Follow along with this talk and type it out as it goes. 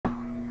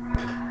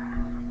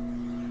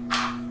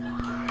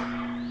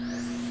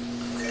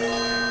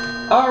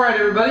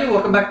Alright everybody,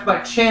 welcome back to my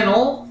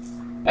channel.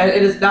 And it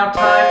is now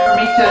time for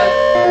me to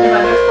do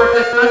my next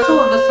birthday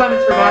special, and this time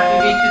it's for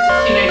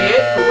MathewV21688,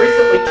 who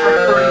recently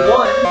turned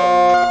 31.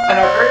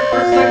 And our very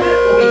first segment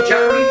will be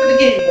Jeopardy for the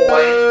Game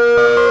Boy.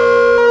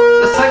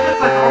 The segments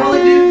I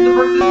normally do for the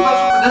birthday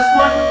special, for this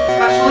one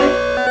especially,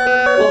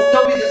 will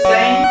still be the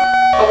same,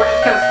 but we're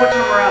just kind of switching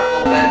them around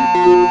a little bit.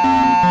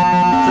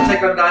 So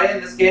take on die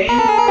in this game.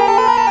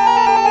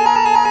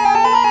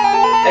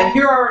 And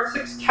here are our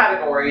 6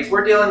 categories.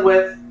 We're dealing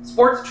with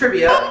sports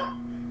trivia,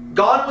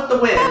 Gone with the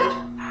Wind,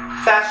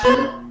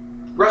 fashion,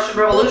 Russian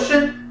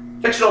Revolution,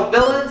 fictional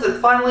villains, and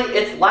finally,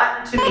 it's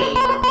Latin to me.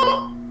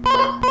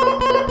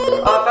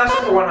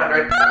 Fashion for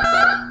 100.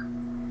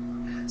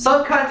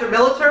 Some kinds of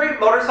military,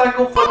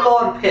 motorcycle, football,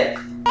 and pith.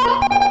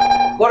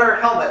 What are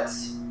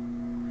helmets?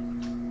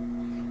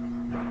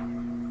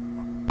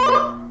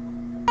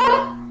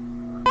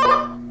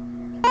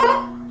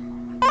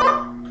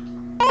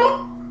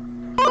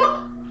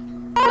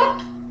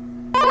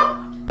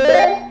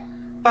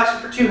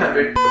 Fashion for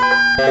 200.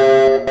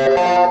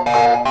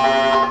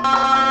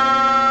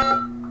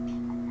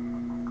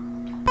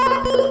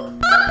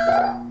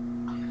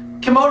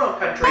 Kimono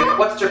country.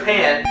 What's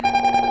Japan?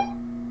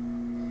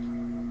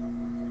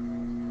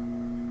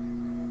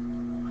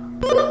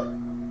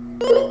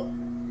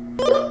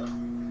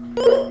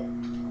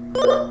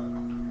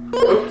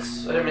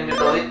 Oops, I didn't mean to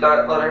delete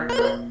that letter.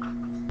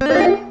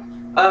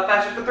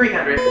 Fashion for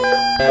 300.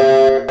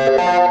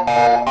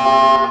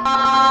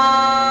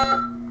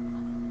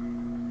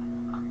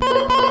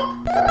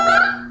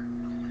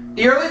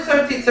 The early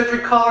 17th century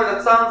collar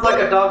that sounds like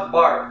a dog's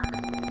bark.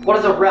 What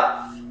is a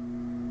ruff?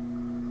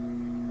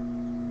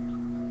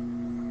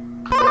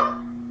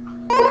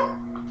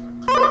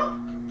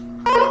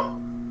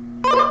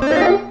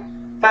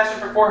 Fashion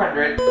for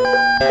 400.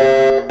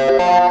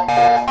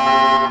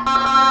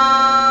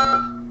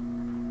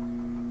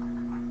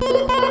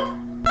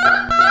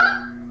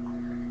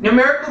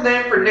 Numerical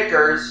name for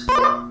knickers.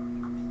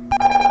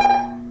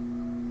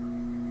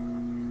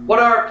 What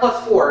are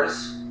plus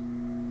 4s?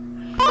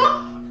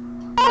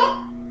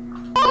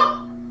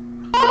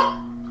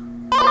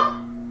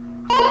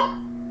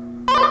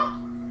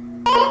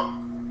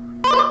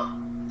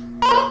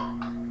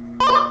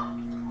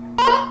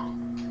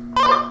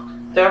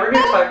 Down over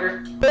here,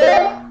 Tiger.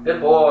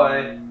 Good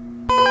boy.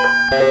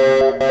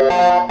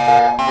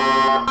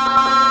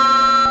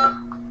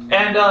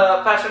 And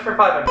fashion for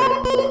 500.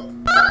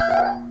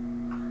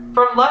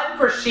 From Latin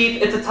for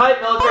sheath, it's a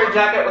tight military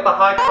jacket with a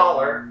high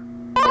collar.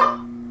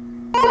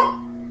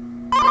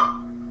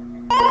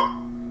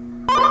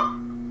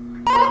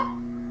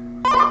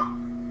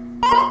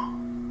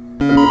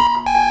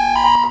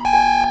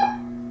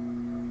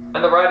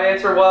 And the right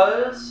answer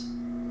was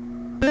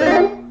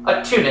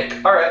a tunic.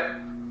 Alright.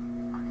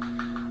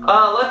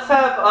 Let's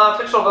have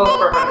fictional villains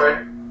for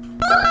 100.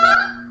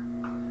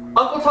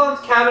 Uncle Tom's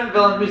Cabin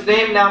villain, whose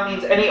name now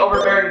means any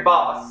overbearing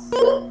boss.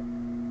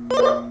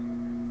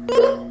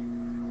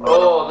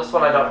 Oh, this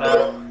one I don't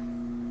know.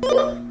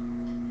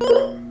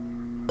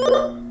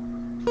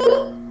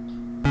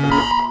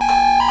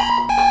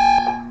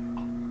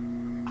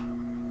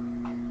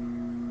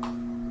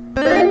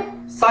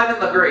 Simon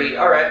Legree,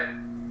 alright.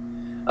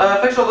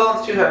 Fictional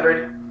villains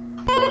 200.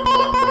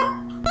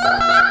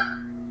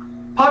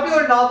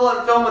 Popular novel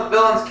and film with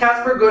villains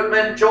Casper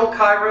Goodman, Joel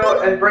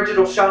Cairo, and Bridget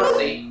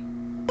O'Shaughnessy.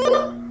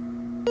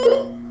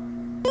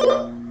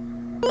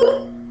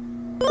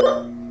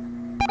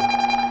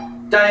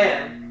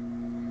 Diane.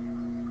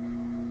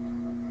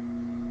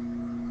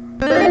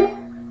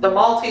 The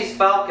Maltese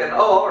Falcon.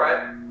 Oh,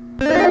 alright.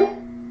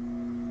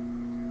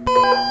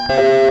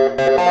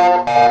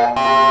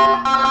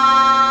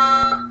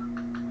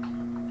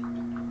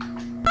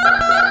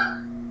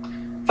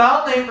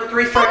 Foul name for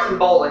 3 strikes in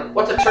bowling.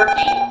 What's a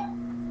turkey?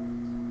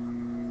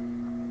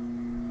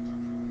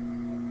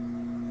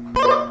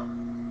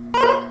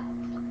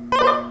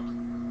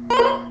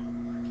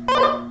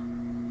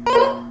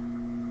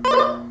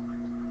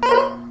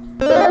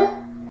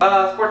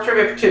 Sports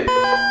trivia for 2.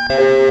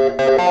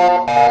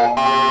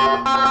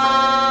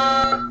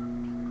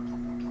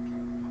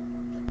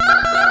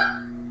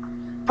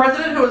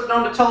 President who is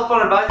known to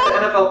telephone advice to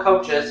NFL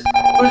coaches.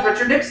 Who's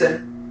Richard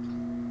Nixon?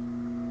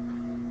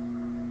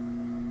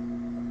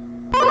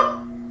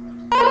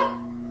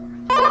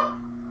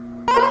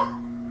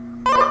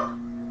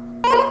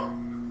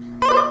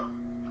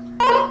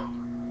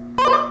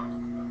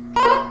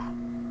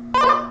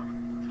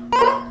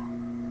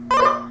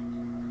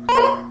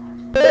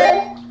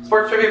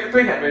 Sports trivia for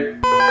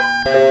 300.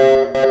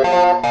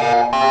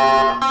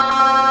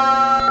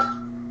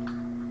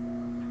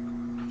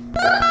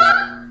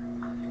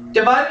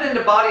 Divided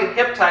into body and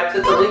hip types,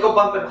 it's a legal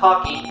bump in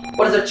hockey.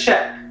 What is a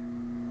check?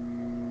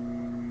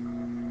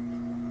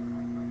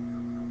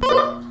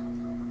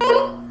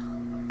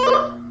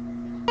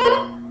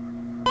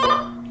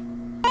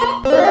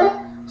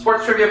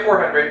 Sports trivia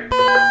 400.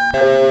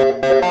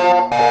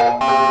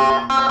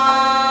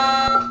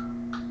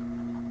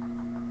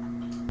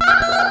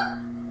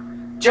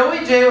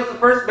 Joey J was the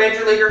first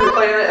major leaguer who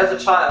played in it as a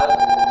child.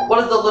 What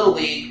is the Little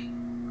League?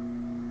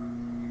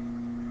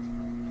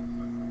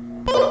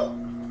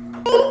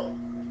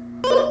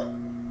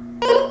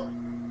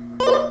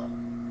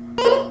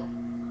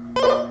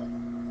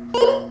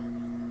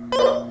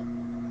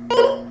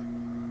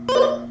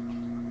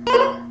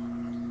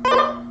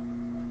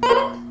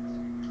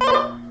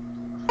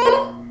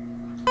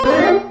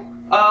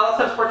 Let's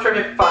have sports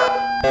trivia for 5.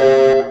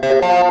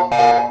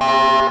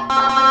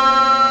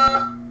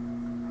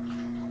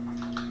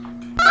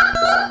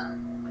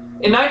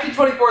 In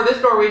 1924, this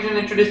Norwegian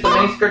introduced the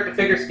miniskirt to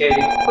figure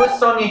skating. Who is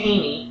Sonja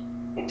Heaney?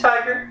 Hey,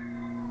 Tiger.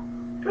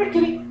 Come here,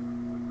 kitty.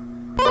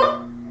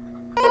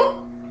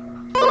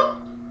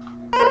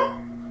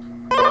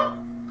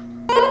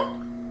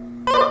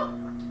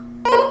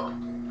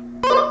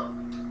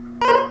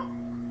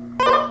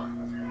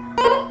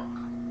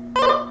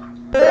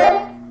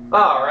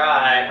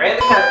 Alright, ran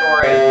the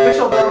category.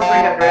 Official bill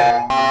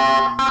 300.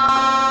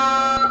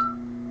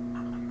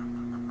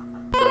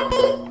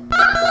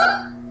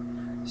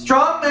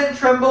 Strong men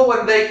tremble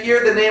when they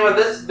hear the name of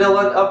this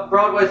villain of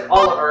Broadway's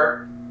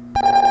Oliver.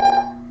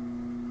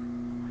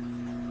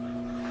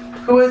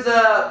 Who is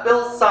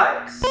Bill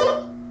Sykes?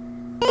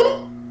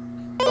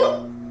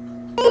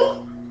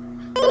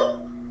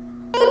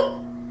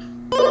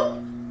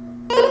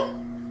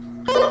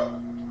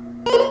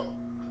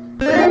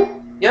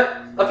 Yep,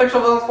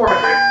 official bill is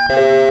 400.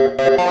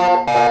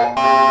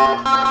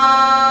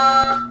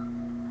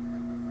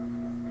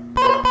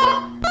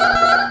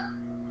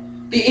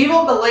 The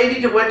evil Milady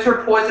de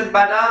Winter poisoned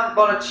Madame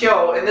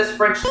Bonacieux in this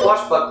French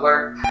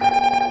swashbuckler.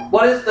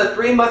 What is the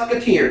Three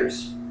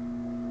Musketeers?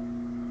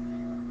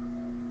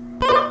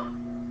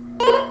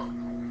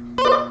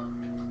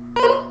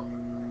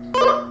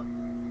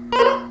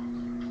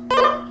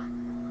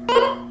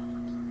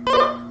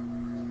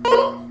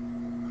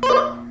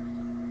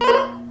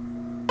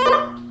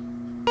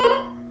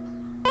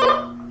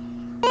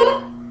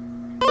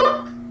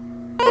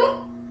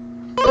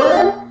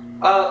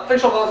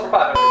 Official votes for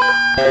 5.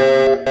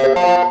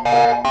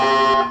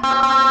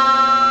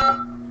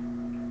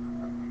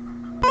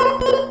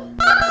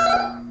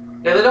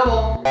 Daily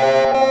double.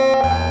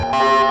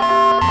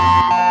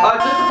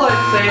 Just to play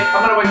it safe,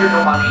 I'm gonna wager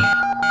no money.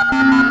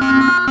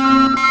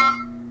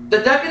 The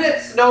decadent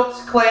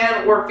Snopes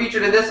clan were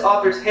featured in this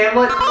author's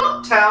Hamlet,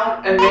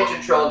 Town, and Mansion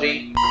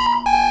trilogy.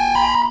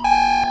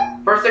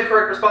 First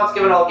incorrect response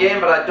given all game,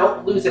 but I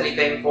don't lose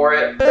anything for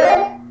it.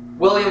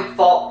 William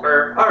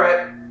Faulkner.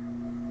 Alright.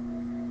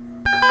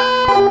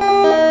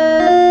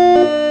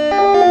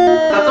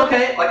 That's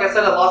okay. Like I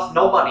said, I lost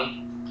no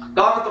money.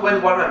 Gone with the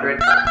Wind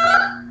 100.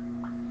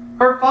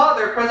 Her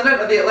father,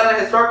 president of the Atlanta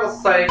Historical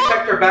Society,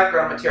 checked her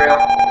background material.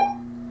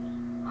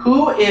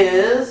 Who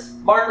is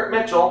Margaret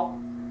Mitchell?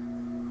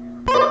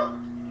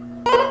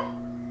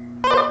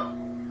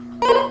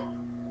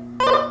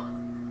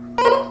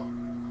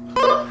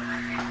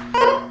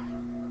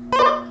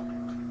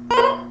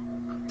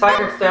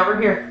 Tiger, stay over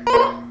here.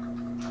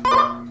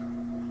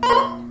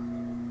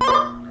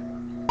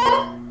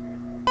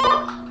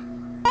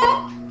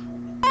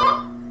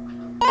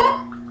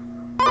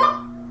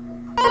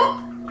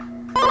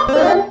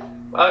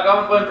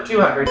 Gone with one for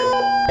 200.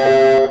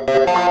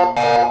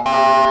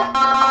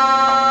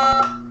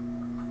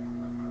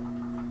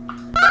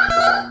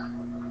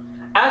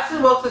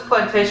 Ashton Wilkes'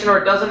 plantation or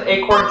a dozen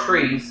acorn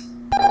trees.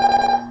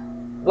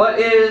 What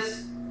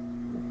is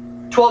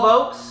 12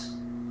 Oaks?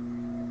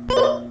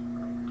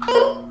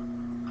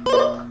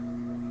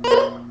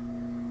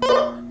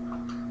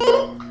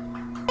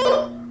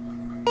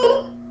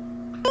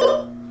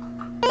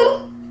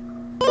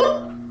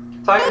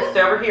 Tiger,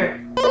 stay over here.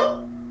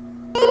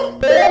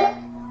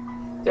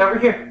 Stay over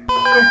here.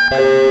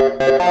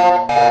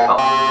 Oh.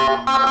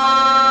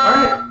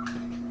 Alright.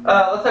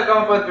 Let's have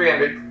going for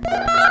 300.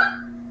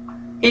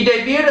 He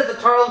debuted as a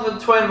Tarleton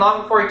twin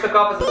long before he took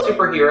off as a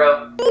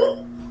superhero.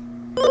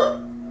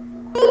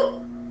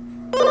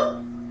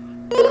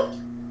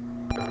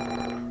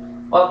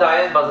 Well,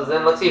 Diane buzzes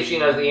in. Let's see if she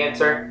knows the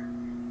answer.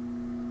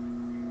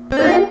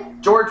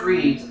 George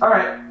Reeves.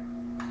 Alright.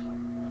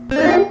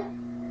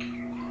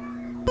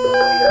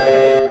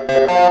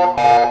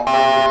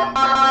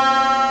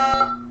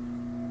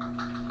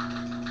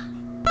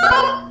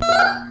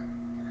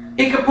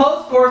 He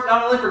composed scores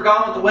not only for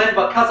Gone with the Wind,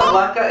 but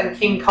Casablanca and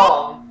King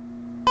Kong.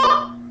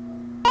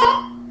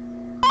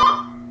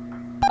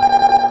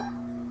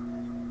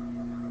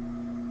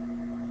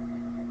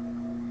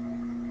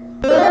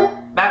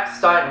 Max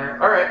Steiner.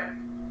 Alright.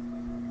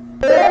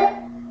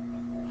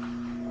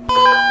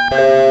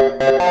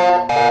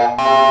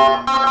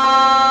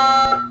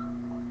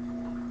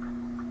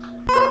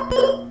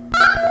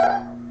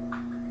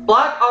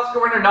 Black Oscar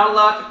winner not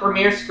allowed to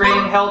premiere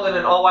screening held in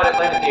an all-white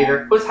Atlanta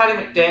theater. Who's Hattie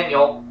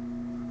McDaniel?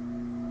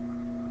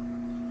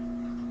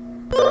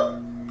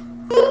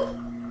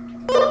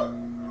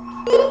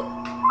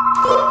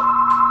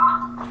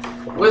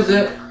 Who is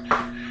it?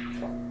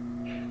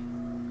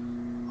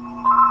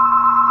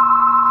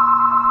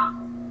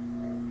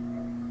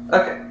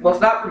 Okay, well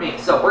it's not for me,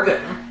 so we're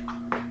good.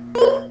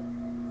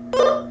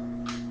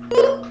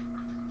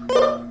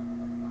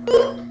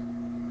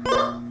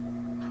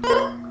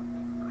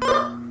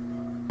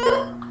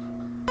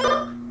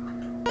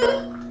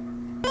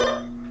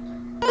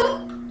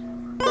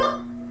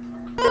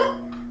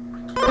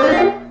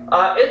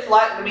 It's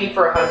Latin to me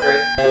for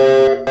 100.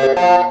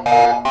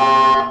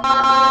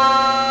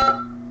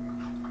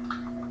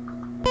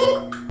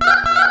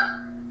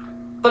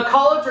 The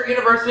college or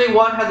university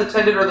one has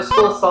attended or the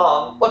school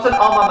song. What's an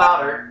alma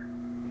mater?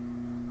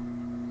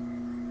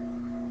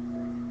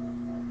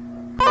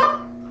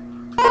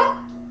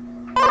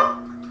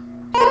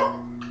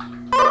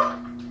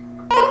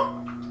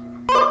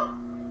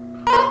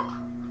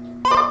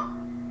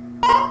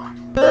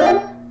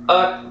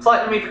 It's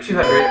Latin to me for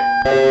 200.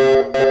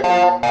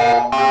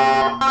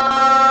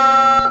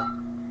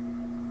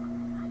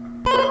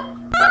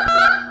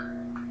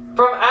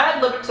 From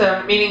ad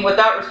libitum, meaning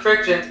without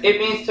restrictions, it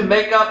means to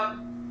make up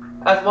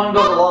as one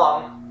goes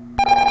along.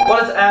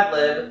 What is ad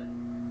lib?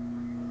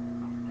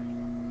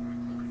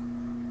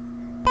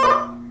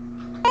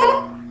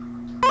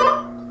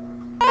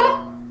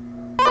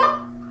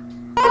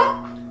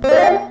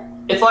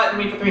 It's Latin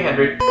to me for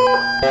 300.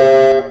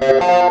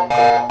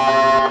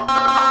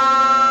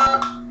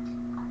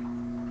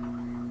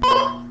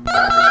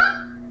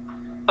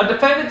 A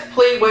defendant's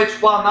plea which,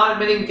 while not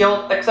admitting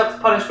guilt, accepts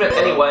punishment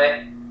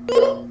anyway.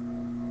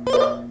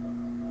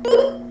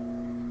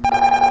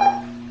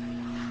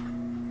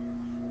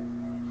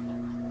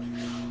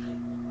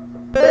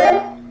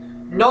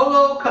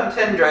 Nolo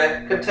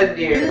contendere.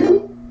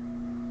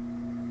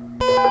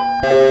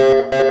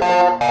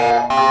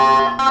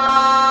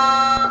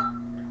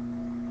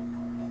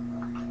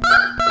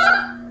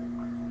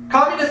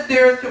 Communist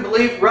theorists who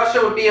believed Russia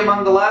would be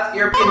among the last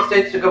European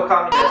states to go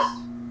communist.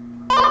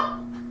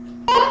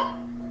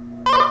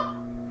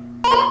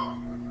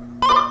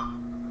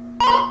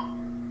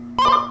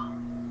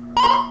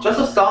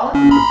 Joseph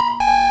Stalin?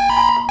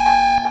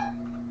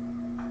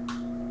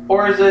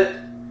 Or is it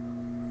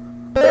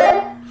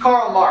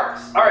Karl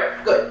Marx? Alright,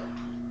 good.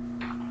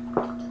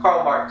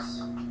 Karl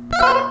Marx.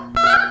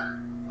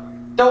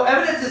 Though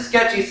evidence is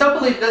sketchy, some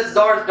believe this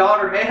Tsar's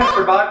daughter may have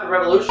survived the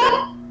revolution.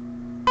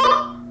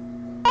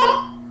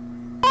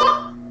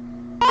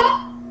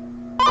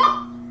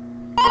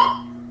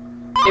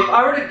 If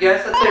I were to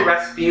guess, I'd say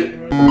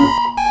Rasputin.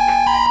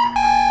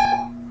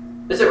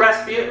 Is it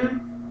Rasputin?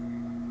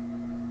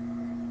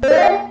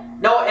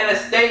 No,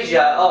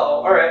 Anastasia.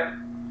 Oh, alright.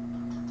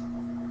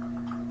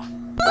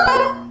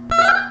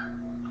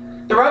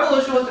 The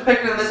revolution was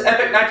depicted in this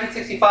epic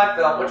 1965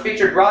 film, which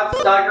featured Rod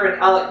Steiger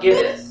and Alec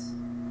Guinness.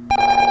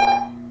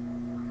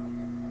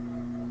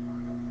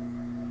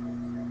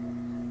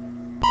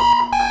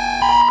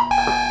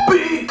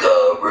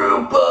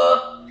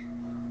 Beaker-Rupa!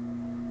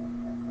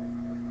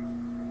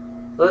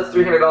 So that's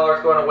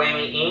 $300 going to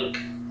Whammy Inc.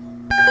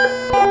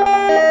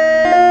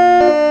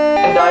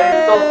 And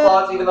Diane still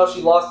applauds even though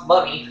she lost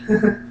money.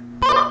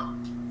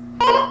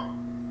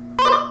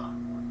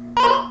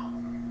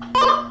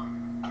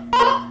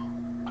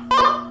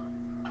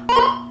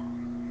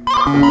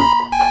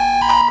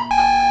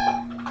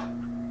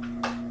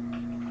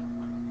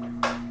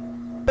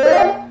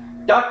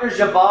 Dr.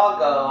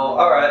 Zhivago,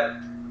 alright.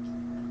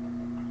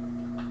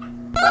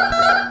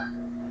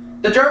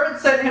 The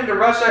Germans sent him to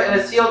Russia in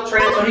a sealed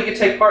train so he could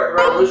take part in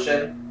the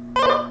revolution.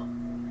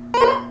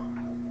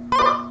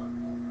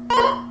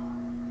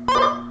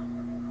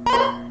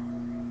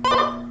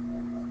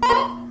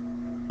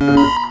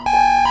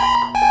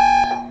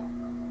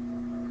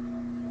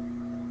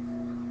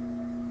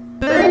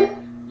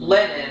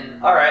 Lenin,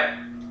 alright.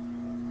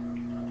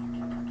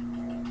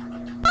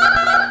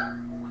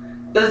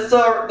 The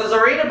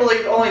Tsarina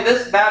believed only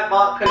this mad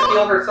monk could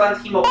heal her son's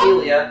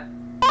hemophilia.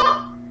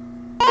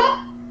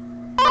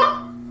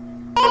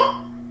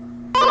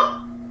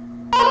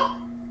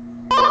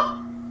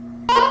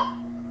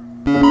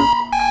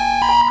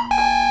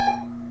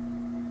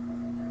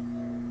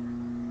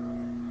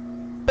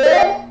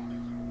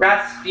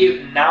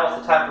 Rasputin. Now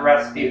is the time for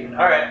Rasputin.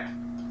 Alright.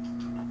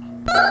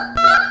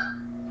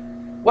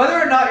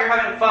 Whether or not you're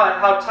having fun,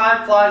 how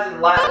time flies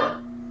in Latin.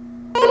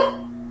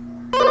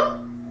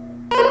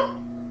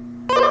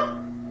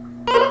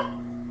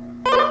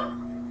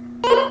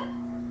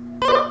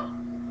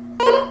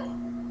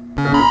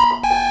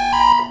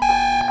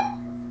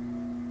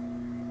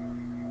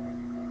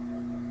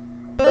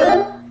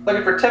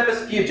 Looking for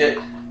Tempus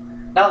Fugit.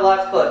 Now the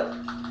last clip.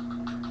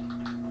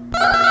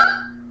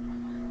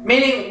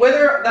 Meaning,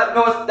 whither that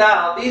goest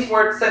thou, these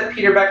words sent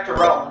Peter back to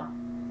Rome.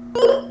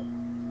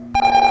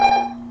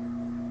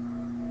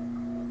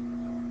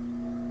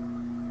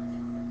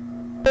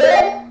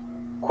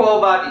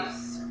 Quo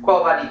vadis.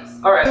 Quo vadis.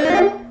 Alright.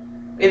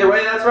 Either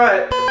way, that's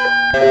right.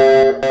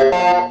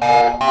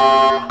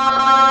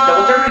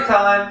 Double Jeopardy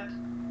time.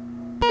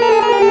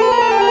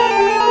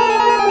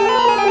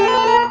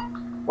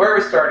 Where are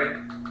we starting?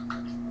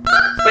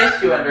 Space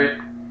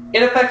 200.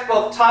 It affects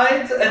both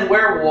tides and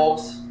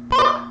werewolves.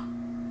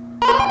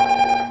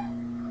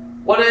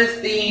 What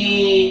is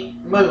the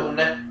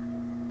moon?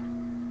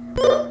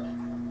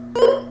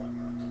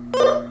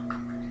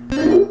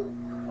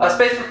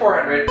 Space for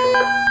 400.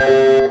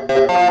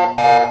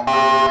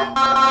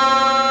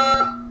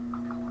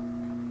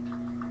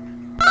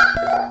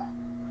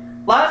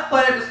 Last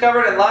planet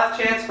discovered and last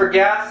chance for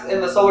gas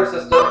in the solar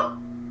system.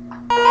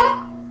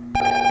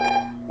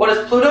 What is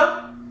Pluto?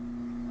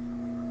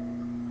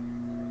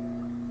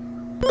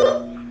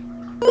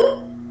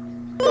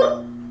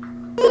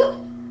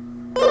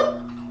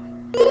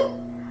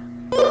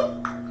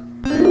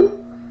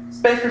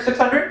 Space for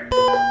 600?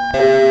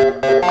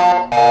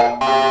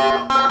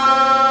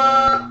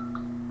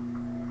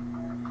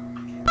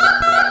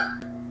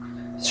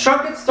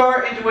 Shrunken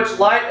star into which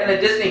light in a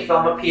Disney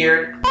film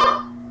appeared.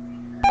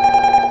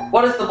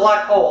 What is the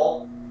black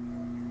hole?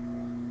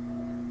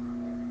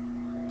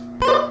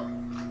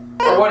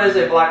 Or what is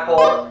a black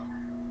hole?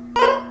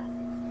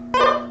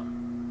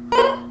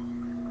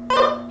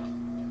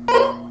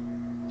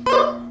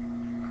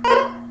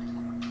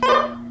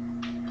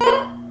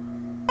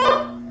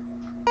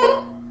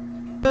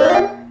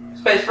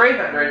 Space for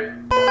 800.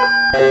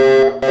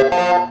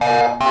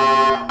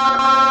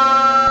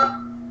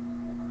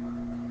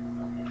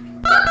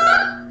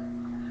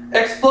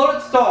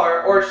 Exploded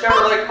star or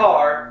Chevrolet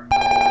car.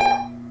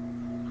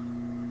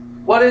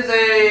 What is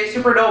a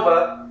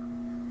supernova?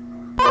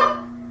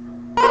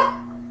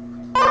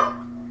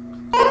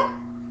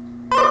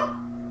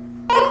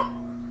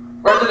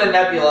 Or is it a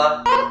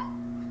nebula?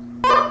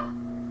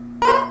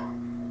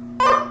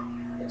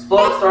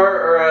 Exploded star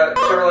or a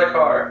Chevrolet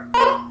car?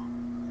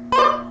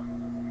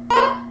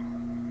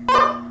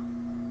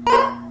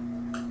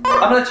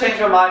 I'm going to change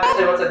my mind and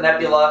say what's a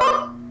nebula.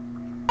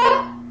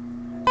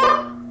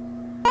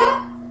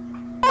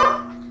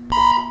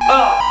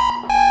 Oh!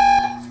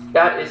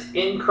 That is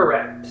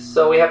incorrect.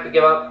 So we have to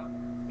give up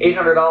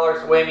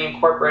 $800 to WAME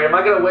Incorporated. Am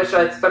I going to wish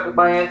I had stuck with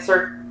my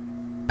answer?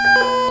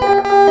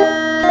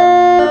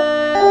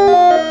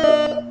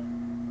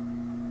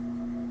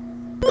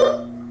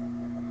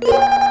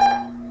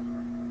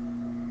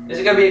 Is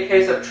it going to be a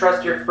case of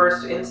trust your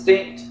first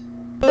instinct?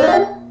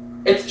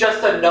 It's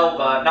just a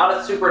nova, not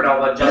a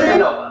supernova, just a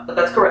nova. But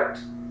that's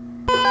correct.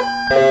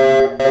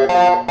 Diane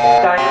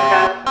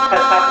has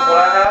half of what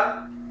I have.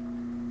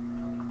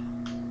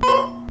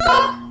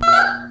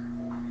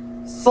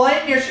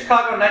 Slain near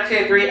Chicago in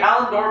 1983,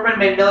 Alan Dorfman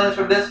made millions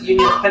from this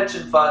union's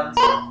pension funds.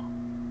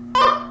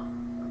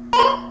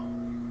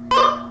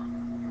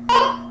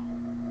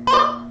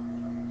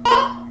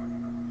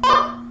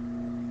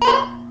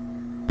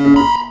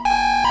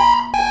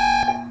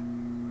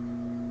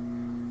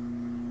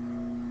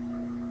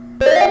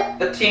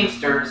 The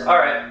Teamsters,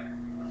 alright.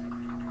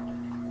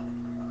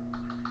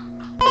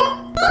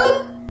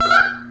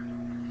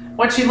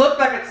 When she looked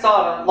back at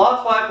Sodom,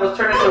 Lot's wife was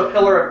turned into a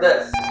pillar of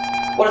this.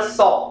 What is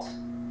salt?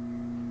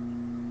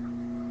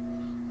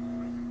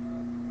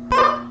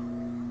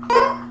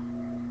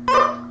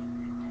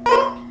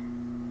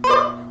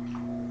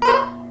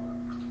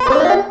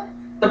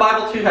 The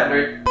Bible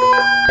 200.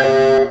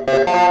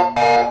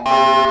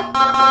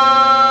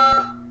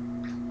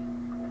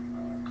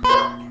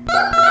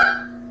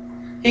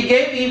 He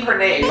gave Eve her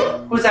name.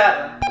 Who's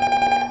Adam?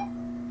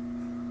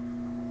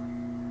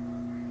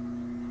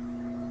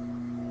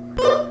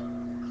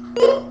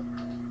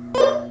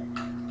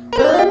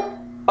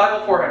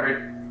 Bible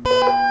 400.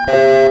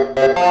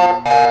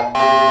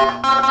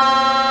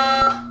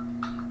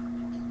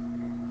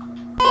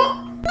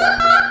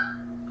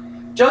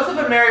 Joseph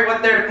and Mary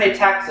went there to pay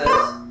taxes.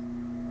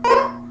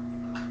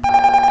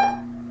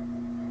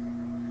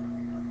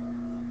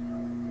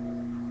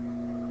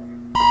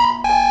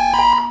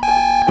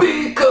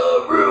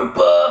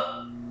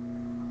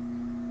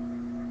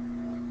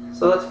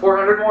 So that's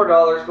 $400 more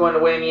going to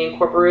WAME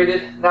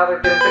Incorporated. Now they're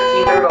getting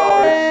 $1,500.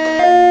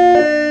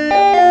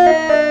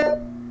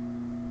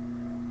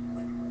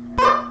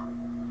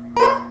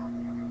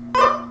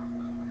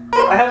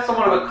 I have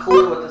somewhat of a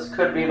clue what this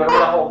could be, but I'm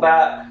going to hold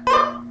back.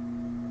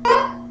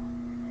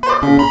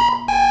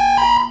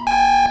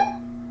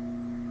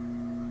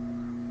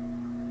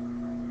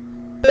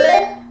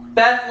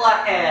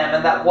 Bethlehem,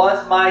 and that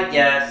was my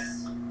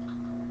guess.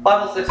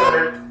 Bible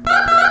 600.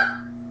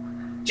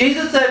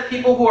 Jesus said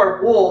people who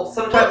are wolves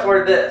sometimes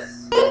wear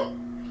this.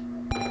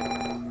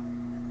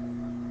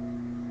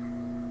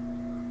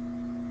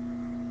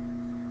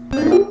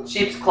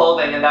 Sheep's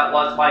clothing, and that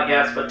was my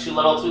guess, but too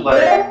little, too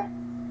late.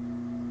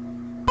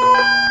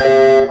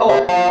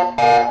 Oh.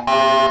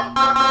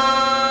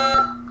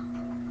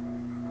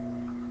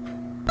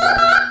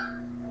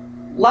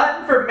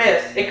 Latin for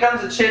mist. It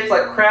comes in shapes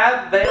like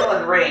crab, veil,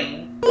 and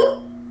rain.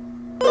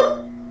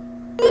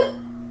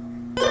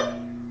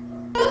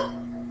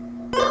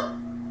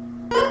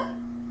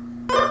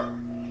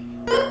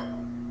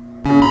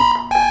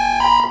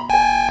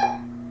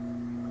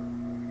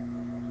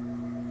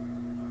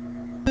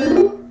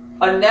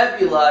 A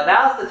nebula.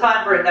 Now's the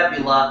time for a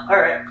nebula.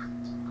 Alright.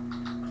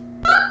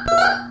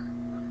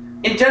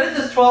 In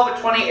Genesis 12 and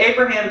 20,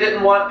 Abraham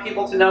didn't want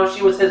people to know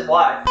she was his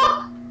wife.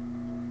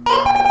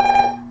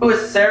 Who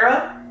is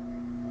Sarah?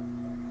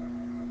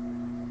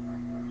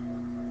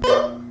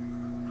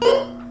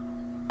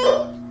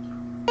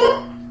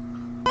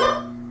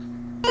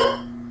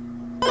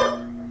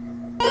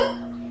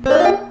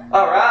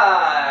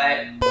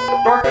 Alright.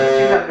 Dorcas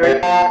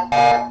 200.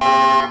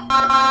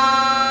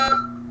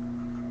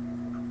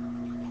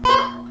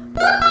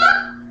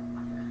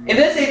 In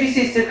this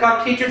ABC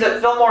sitcom, teachers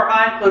at Fillmore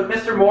High include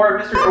Mr. Moore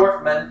and Mr.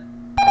 Dorfman.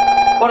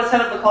 What is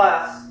head of the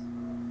class?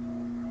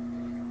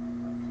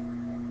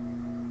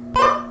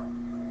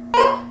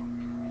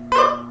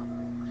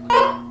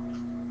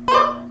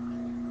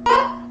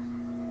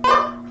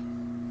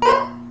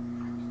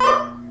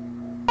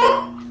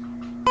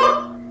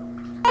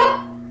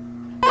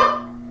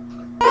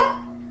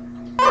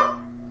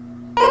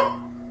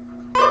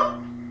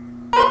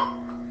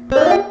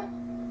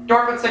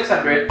 Dorfman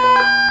 600.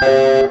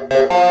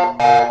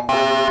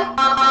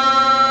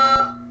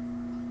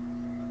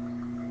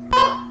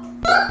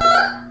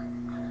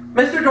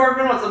 Mr.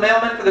 Dorfman was the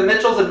mailman for the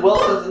Mitchells and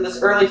Wilsons in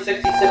this early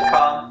 60s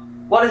sitcom.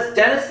 What is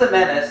Dennis the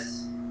Menace?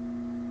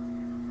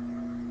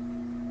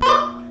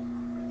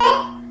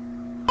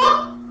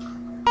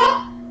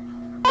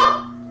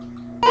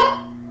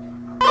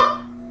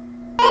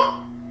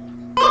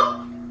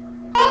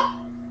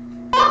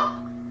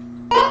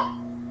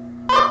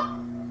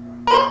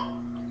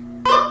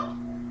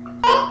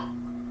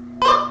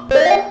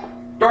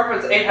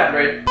 Dorfman's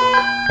 800.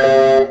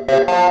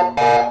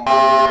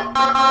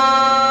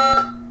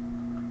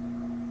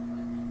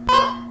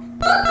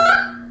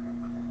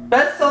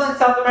 Best-selling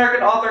South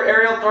American author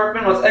Ariel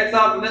Dorfman was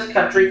exiled from this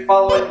country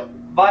following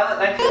violent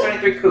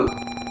 1973 coup.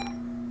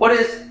 What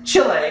is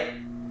Chile?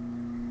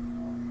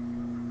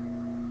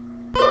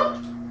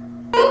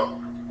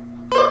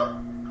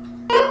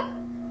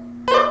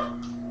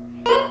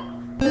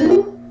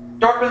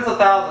 Dorfman's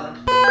 1,000.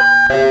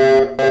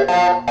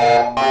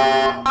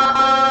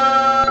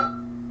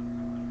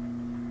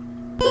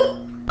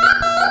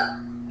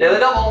 Daily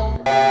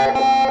double.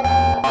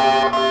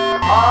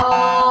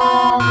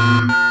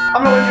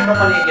 I'm gonna wager no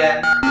money again.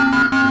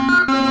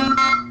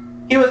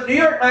 He was New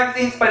York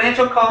Magazine's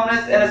financial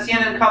columnist and a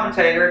CNN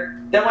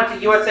commentator, then went to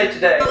USA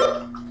Today.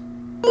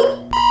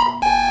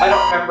 I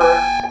don't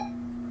remember.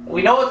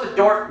 We know it's a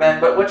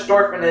Dorfman, but which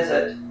Dorfman is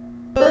it?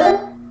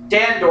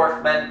 Dan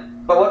Dorfman.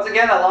 But once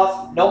again, I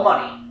lost no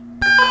money.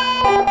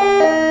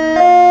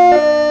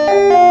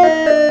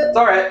 It's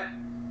alright.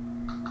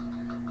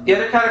 The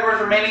other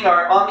categories remaining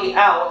are on the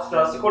outs,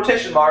 notice the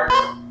quotation marks,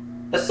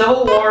 the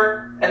Civil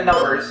War, and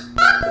numbers.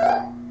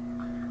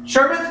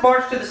 Sherman's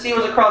march to the sea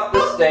was across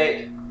this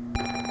state.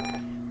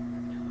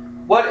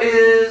 What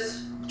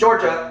is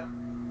Georgia?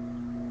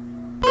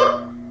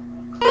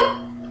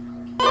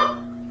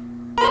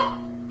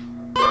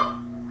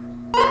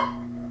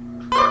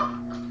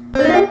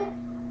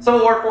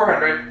 Civil War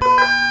 400.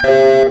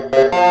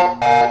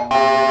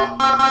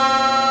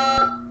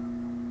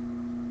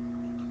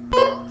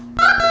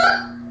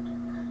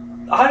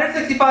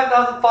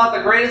 $165,000 fought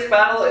the greatest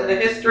battle in the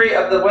history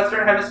of the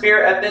Western Hemisphere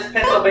at this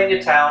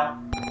Pennsylvania town.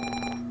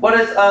 What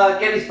is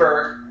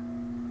Gettysburg?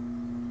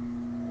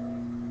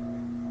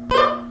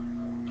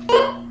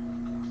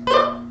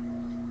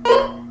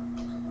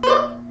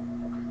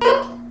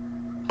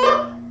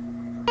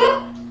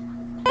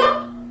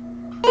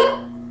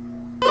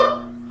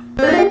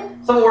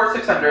 Civil War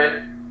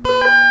 600.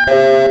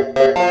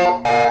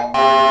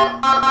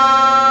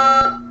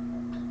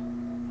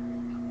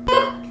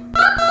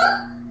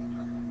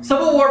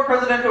 Civil War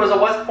president who was a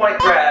West Point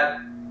grad.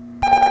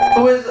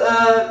 Who is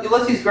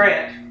Ulysses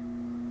Grant?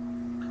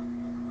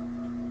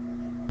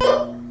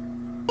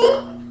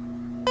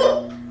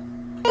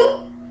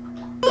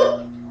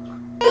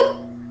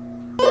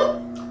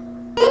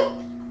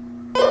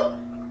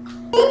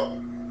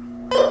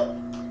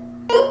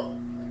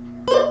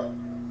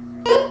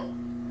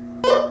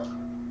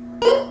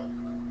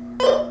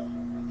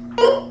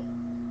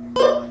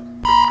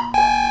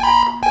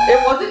 It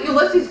wasn't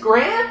Ulysses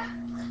Grant?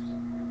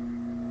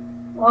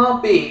 Well,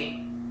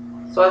 B.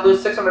 So I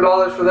lose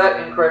 $600 for that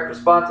incorrect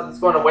response, and it's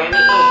going to Whammy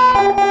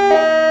Inc.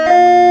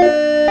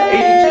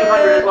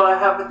 8,200 is what I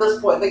have at this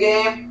point in the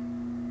game.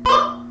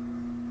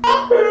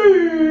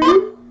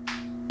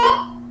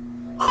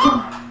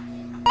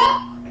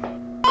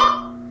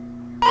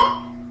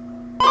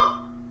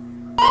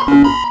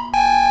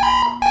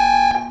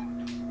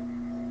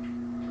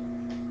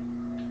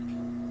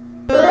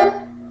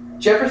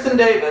 Jefferson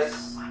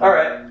Davis.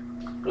 Alright.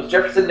 It was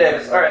Jefferson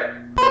Davis. Alright.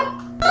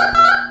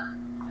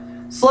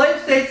 Slave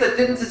states that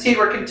didn't secede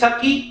were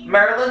Kentucky,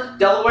 Maryland,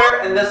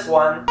 Delaware, and this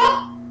one.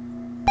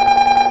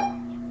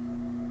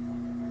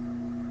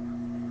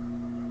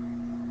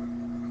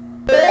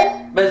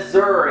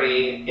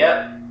 Missouri.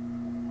 Yep.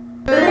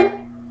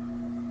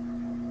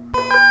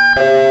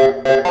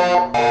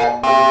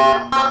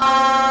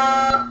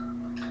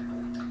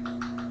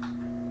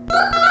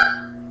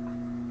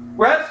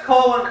 Refs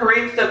call when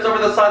Kareem steps over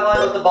the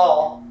sideline with the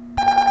ball.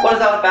 What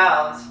is out of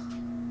bounds?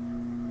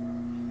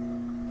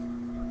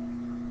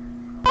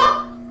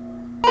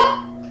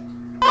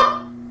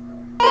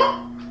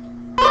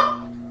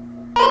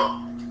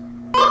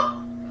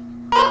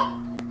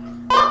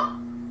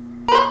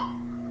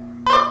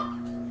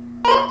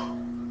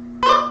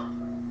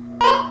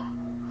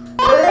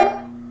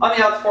 On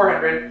the outs,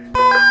 400.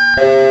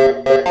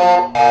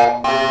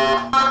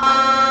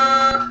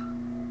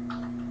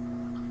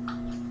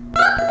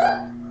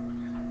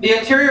 The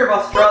interior of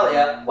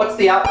Australia. What's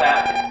the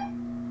outback?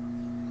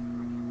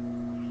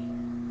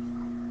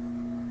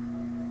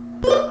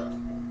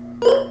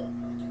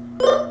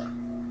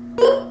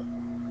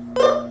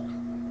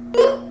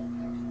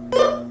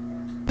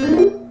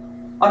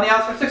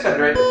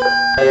 600.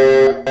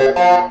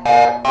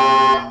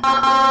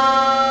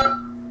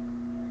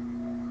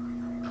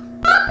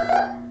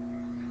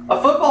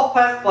 A football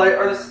pass play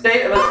or the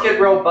state of a skid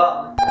row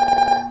bum.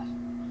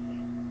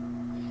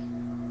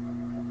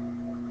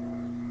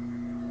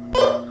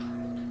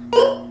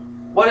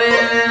 What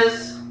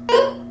is...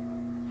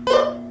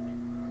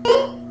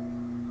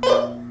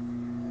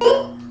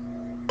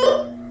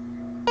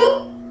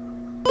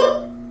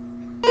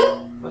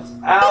 What's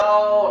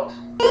out...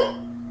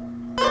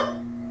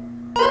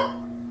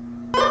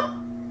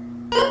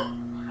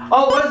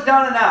 Oh, what is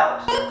down and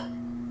out?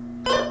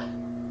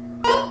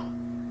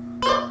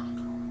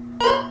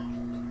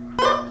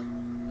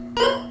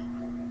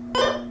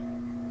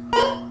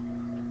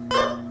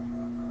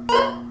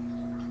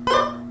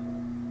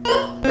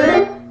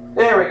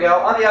 There we go.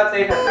 On the out's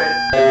 800.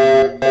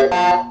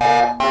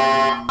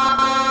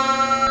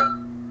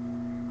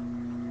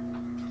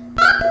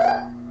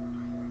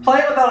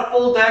 Playing without a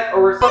full deck,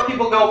 or where some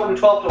people go from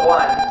 12 to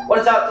 1. What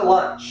is out to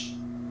lunch?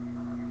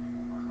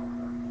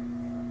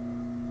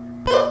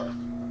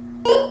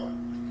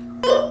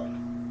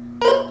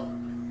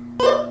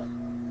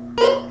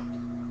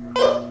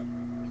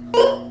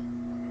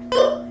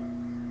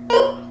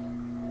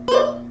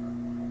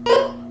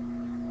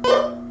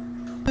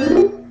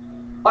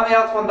 On the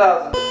outs,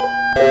 1,000.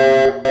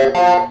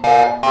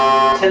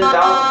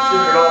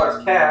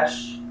 $10,200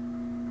 cash.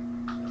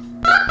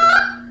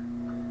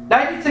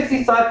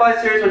 1960 sci-fi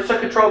series which took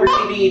control over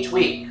TV each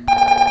week.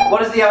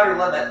 What is the outer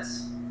limits?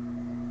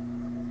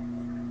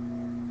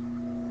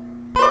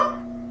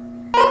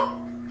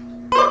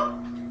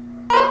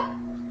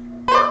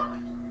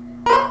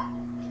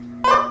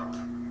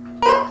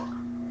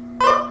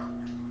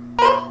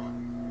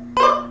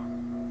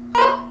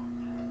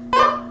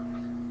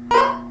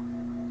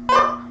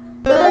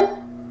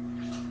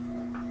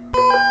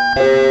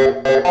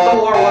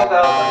 Solar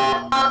 1,000.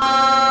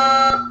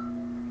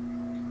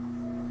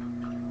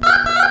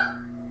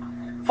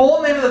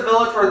 Full name of the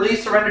village where Lee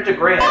surrendered to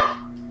Grant.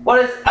 What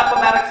is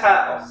Appomattox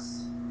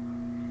House?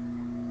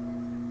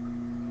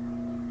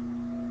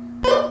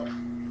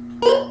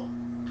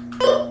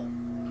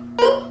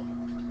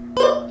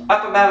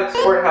 Appomattox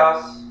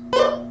Courthouse.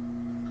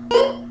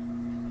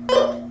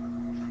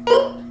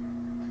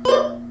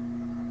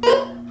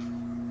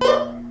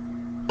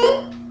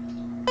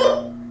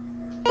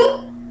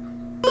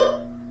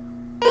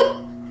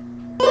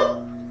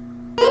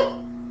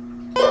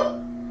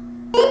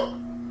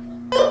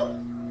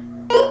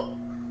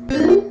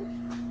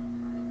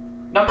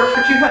 Numbers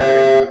for 200.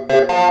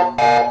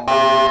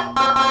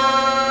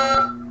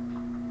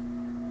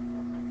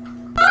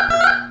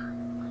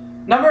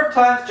 Number of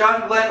times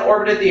John Glenn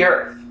orbited the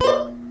Earth.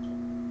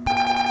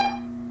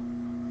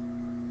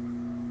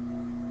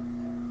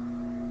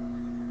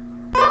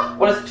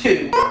 What is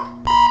 2?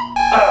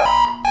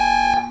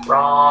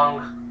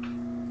 Wrong.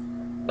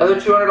 Another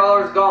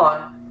 $200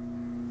 gone.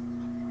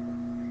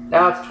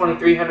 Now it's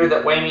 $2,300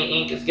 that Whammy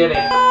Inc. is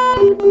getting.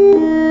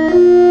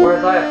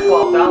 Whereas I have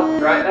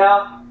 12,000 right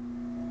now.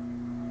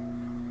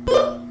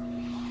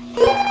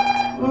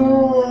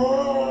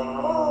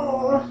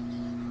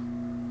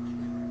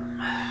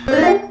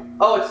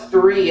 Oh, it's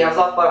 3. I was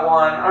off by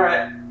 1.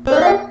 Alright.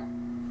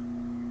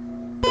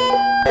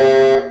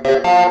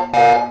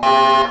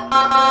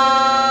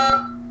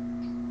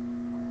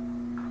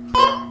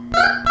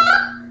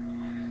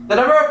 The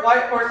number of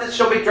white horses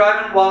she'll be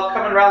driving while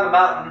coming around the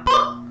mountain.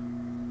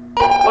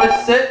 What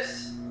is 6?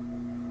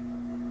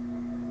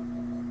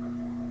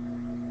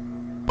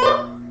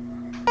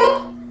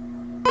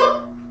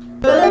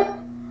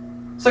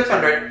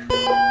 $600.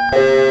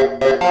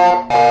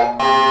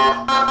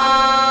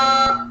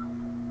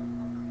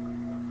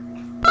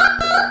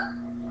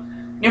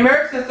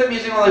 Numeric system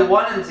using only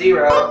 1 and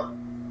 0.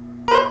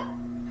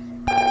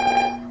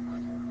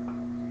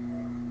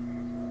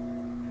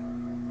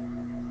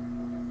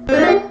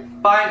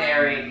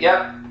 Binary,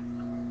 yep.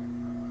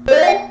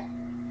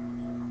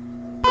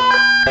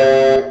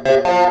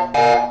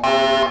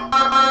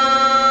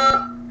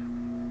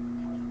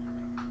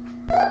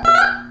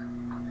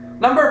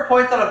 Number of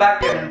points on a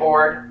backgammon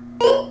board.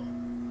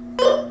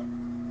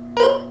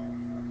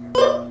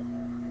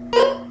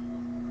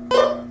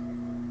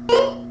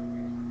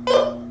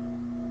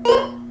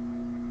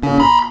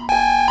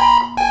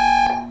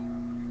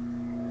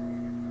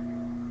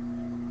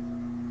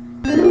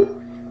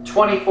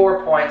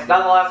 $24 points.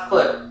 Now the last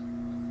clip.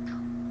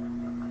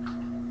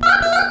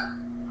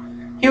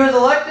 He was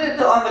elected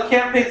on the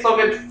campaign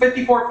slogan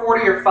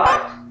 54-40 or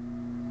fight.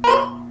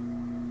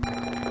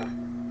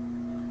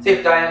 See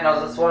if Diane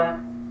knows this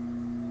one.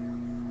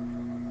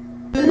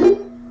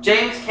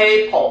 James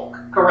K. Polk.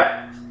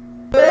 Correct.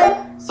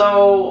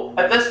 So,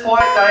 at this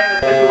point, Diane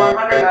is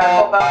 5,100 and I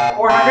hope that's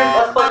 400.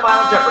 Let's play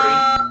Final Jeopardy.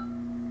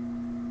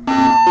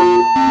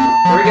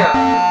 Here we go.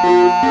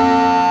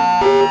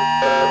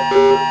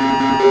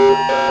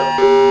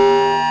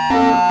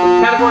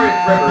 Category is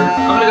rivers.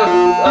 I'm gonna go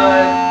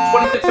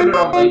 2,600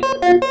 only.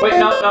 Wait,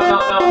 no.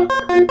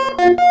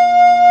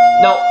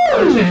 No, I'm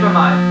gonna change my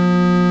mind.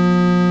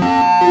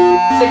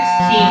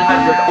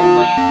 1,600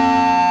 only.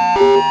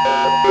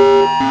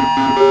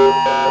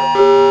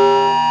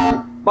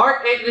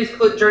 Mark Antony's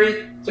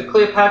journey to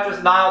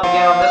Cleopatra's Nile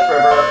began on this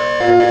river.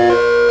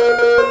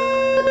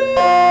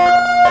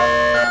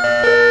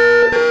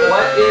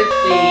 What is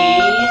the...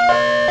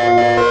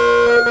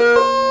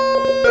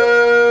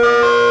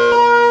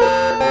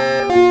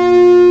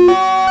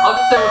 I'll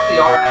just say what's the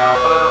R now,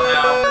 but I don't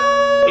know.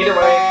 Either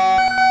way.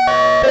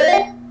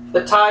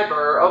 The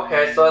Tiber.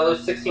 Okay, so I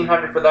lose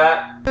 1,600 for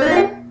that.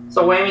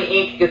 So Whammy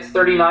Inc. gets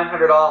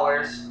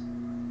 $3,900.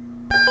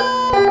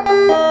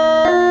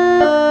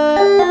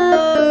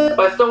 But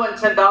I still win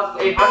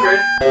 10,800.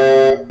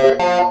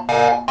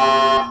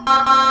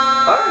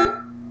 Alright.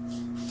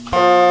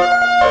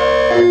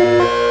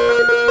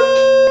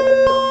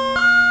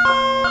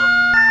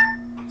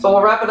 So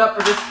we'll wrap it up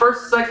for this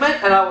first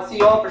segment, and I will see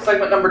you all for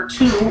segment number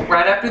 2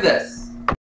 right after this.